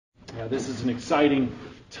Yeah, this is an exciting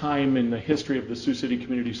time in the history of the Sioux City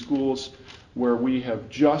Community Schools, where we have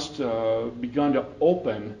just begun to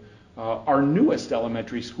open our newest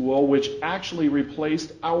elementary school, which actually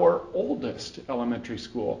replaced our oldest elementary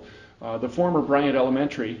school. The former Bryant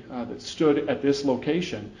Elementary that stood at this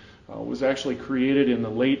location was actually created in the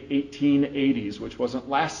late 1880s, which wasn't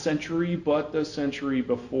last century, but the century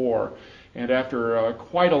before. And after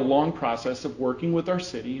quite a long process of working with our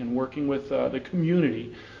city and working with the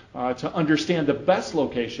community to understand the best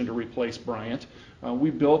location to replace Bryant, we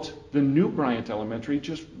built the new Bryant Elementary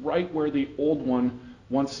just right where the old one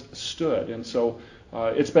once stood. And so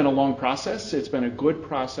it's been a long process. It's been a good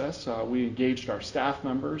process. We engaged our staff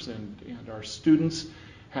members and our students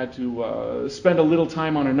had to spend a little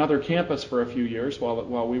time on another campus for a few years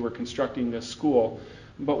while we were constructing this school.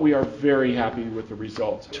 But we are very happy with the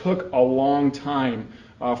results. It took a long time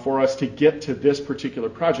for us to get to this particular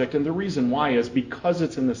project, and the reason why is because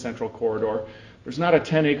it's in the central corridor. There's not a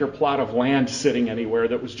 10-acre plot of land sitting anywhere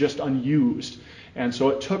that was just unused. And so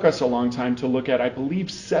it took us a long time to look at, I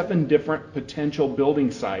believe, 7 different potential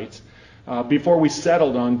building sites before we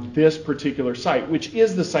settled on this particular site, which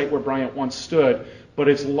is the site where Bryant once stood, but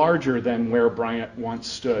it's larger than where Bryant once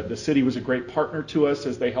stood. The city was a great partner to us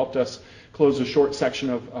as they helped us close a short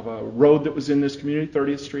section of a road that was in this community,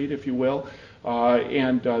 30th Street, if you will.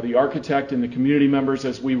 And the architect and the community members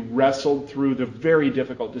as we wrestled through the very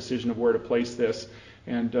difficult decision of where to place this.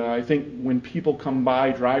 And I think when people come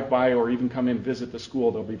by, drive by, or even come in and visit the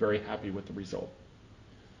school, they'll be very happy with the result.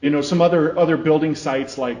 You know, some other building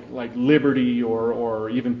sites like Liberty or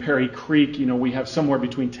even Perry Creek, you know, we have somewhere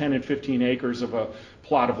between 10 and 15 acres of a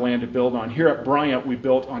plot of land to build on. Here at Bryant, we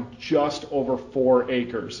built on just over 4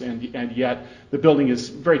 acres, and yet the building is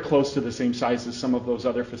very close to the same size as some of those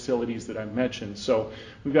other facilities that I mentioned. So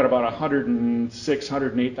we've got about 106,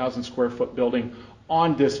 108,000 square foot building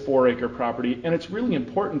on this 4-acre property, and it's really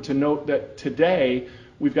important to note that today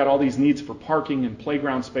we've got all these needs for parking and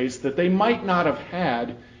playground space that they might not have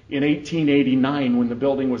had in 1889 when the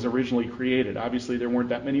building was originally created. Obviously, there weren't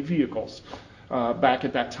that many vehicles back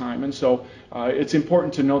at that time. And so it's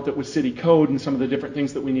important to note that with city code and some of the different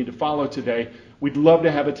things that we need to follow today, we'd love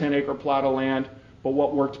to have a 10-acre plot of land, but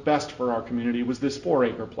what worked best for our community was this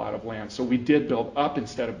 4-acre plot of land. So we did build up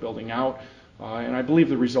instead of building out, and I believe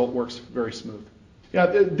the result works very smooth. Yeah,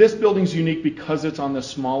 this building's unique because it's on the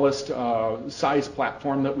smallest size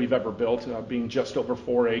platform that we've ever built, being just over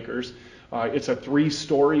 4 acres. It's a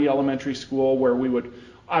 3-story elementary school where we would,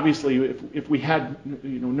 obviously, if we had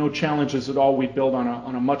no challenges at all, we'd build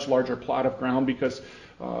on a much larger plot of ground because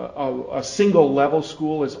a single level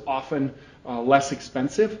school is often less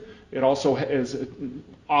expensive. It also is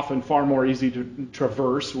often far more easy to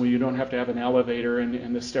traverse when you don't have to have an elevator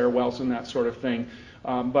and the stairwells and that sort of thing.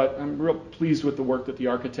 But I'm real pleased with the work that the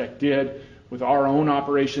architect did with our own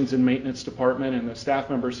operations and maintenance department and the staff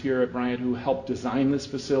members here at Bryant who helped design this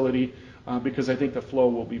facility because I think the flow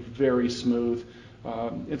will be very smooth.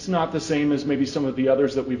 It's not the same as maybe some of the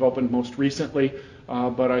others that we've opened most recently,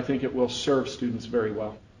 but I think it will serve students very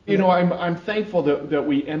well. You know, I'm thankful that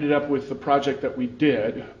we ended up with the project that we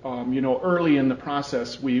did. Early in the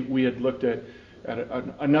process, we had looked at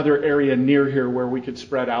another area near here where we could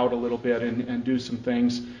spread out a little bit and do some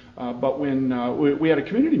things. But when we had a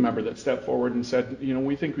community member that stepped forward and said,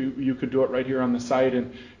 we think you could do it right here on the site,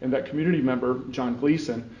 and that community member, John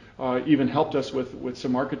Gleason, even helped us with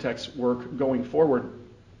some architects' work going forward.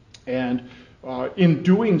 And in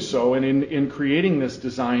doing so and in creating this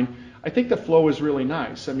design, I think the flow is really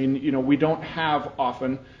nice. I mean, we don't have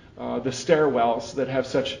often the stairwells that have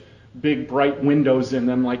such big bright windows in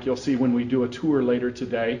them like you'll see when we do a tour later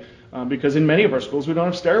today, because in many of our schools we don't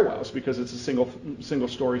have stairwells because it's a single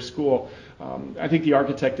story school. I think the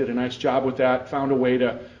architect did a nice job with that, found a way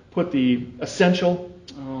to put the essential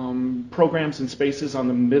programs and spaces on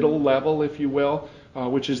the middle level, if you will,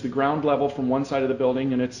 which is the ground level from one side of the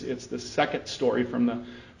building, and it's the second story from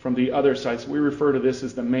the other side. So we refer to this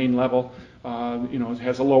as the main level. It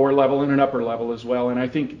has a lower level and an upper level as well, and I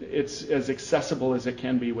think it's as accessible as it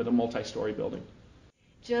can be with a multi-story building.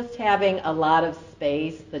 Just having a lot of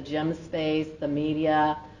space, the gym space, the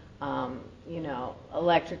media,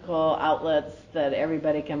 electrical outlets that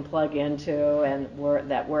everybody can plug into and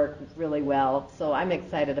that work really well. So I'm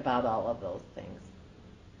excited about all of those things.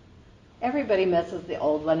 Everybody misses the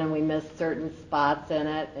old one, and we miss certain spots in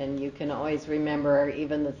it, and you can always remember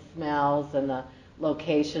even the smells and the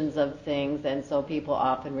locations of things, and so people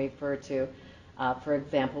often refer to, for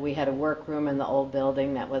example, we had a workroom in the old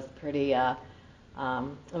building that was pretty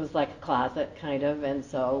It was like a closet, kind of, and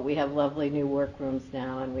so we have lovely new workrooms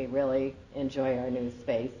now, and we really enjoy our new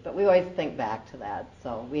space. But we always think back to that.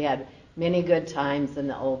 So we had many good times in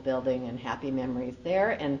the old building and happy memories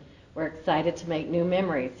there, and we're excited to make new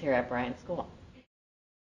memories here at Bryant School.